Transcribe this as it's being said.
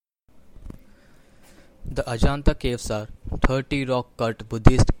The Ajanta Caves are 30 rock-cut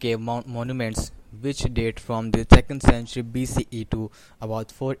Buddhist cave monuments which date from the 2nd century BCE to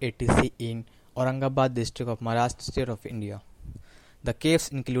about 480 CE in Aurangabad district of Maharashtra state of India. The caves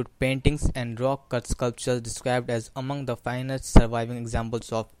include paintings and rock-cut sculptures described as among the finest surviving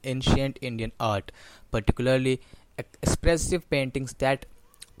examples of ancient Indian art, particularly expressive paintings that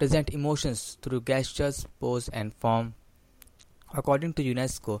present emotions through gestures, pose, and form. According to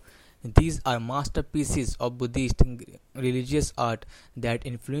UNESCO, these are masterpieces of Buddhist religious art that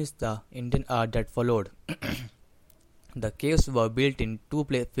influenced the Indian art that followed. The caves were built in two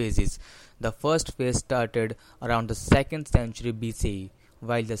phases. The first phase started around the 2nd century BCE,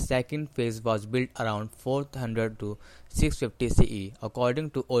 while the second phase was built around 400 to 650 CE, according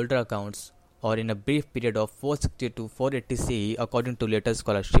to older accounts, or in a brief period of 460 to 480 CE, according to later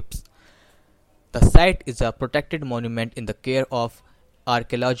scholarships. The site is a protected monument in the care of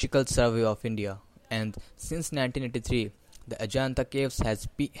Archaeological Survey of India, and since 1983, the Ajanta Caves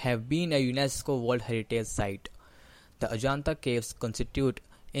have been a UNESCO World Heritage Site. The Ajanta Caves constitute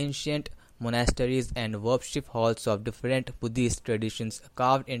ancient monasteries and worship halls of different Buddhist traditions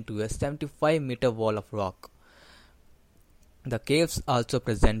carved into a 75-meter wall of rock. The caves also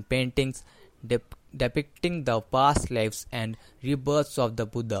present paintings depicting the past lives and rebirths of the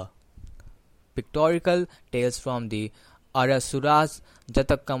Buddha, pictorial tales from the Arasuras,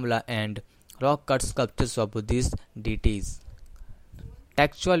 Jatakamla, and rock-cut sculptures of Buddhist deities.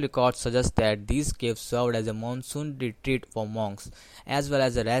 Textual records suggest that these caves served as a monsoon retreat for monks, as well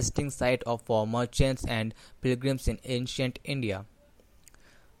as a resting site for merchants and pilgrims in ancient India.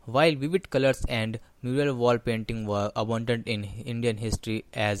 While vivid colors and mural wall painting were abundant in Indian history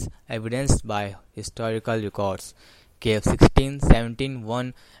as evidenced by historical records, Cave 16, 17,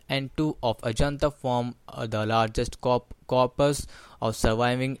 1 and 2 of Ajanta form the largest corpus of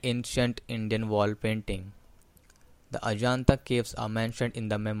surviving ancient Indian wall painting. The Ajanta Caves are mentioned in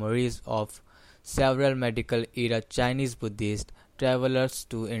the memoirs of several medieval-era Chinese Buddhist travelers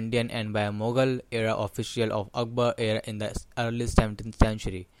to India and by a Mughal-era official of Akbar era in the early 17th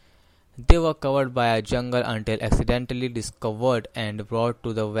century. They were covered by a jungle until accidentally discovered and brought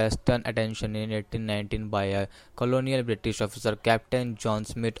to the Western attention in 1819 by a colonial British officer Captain John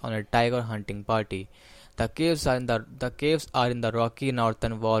Smith on a tiger hunting party. The caves are in the rocky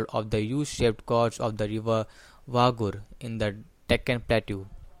northern wall of the U-shaped gorge of the river Vagur in the Deccan Plateau.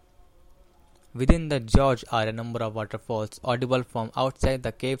 Within the gorge are a number of waterfalls audible from outside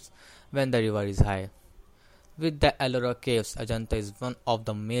the caves when the river is high. With the Ellora Caves, Ajanta is one of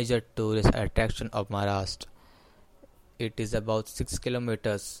the major tourist attractions of Maharashtra. It is about 6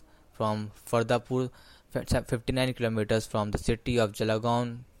 kilometers from Fardapur, 59 kilometers from the city of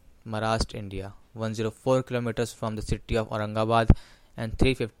Jalgaon, Maharashtra, India, 104 kilometers from the city of Aurangabad, and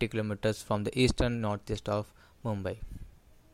 350 kilometers from the eastern northeast of Mumbai.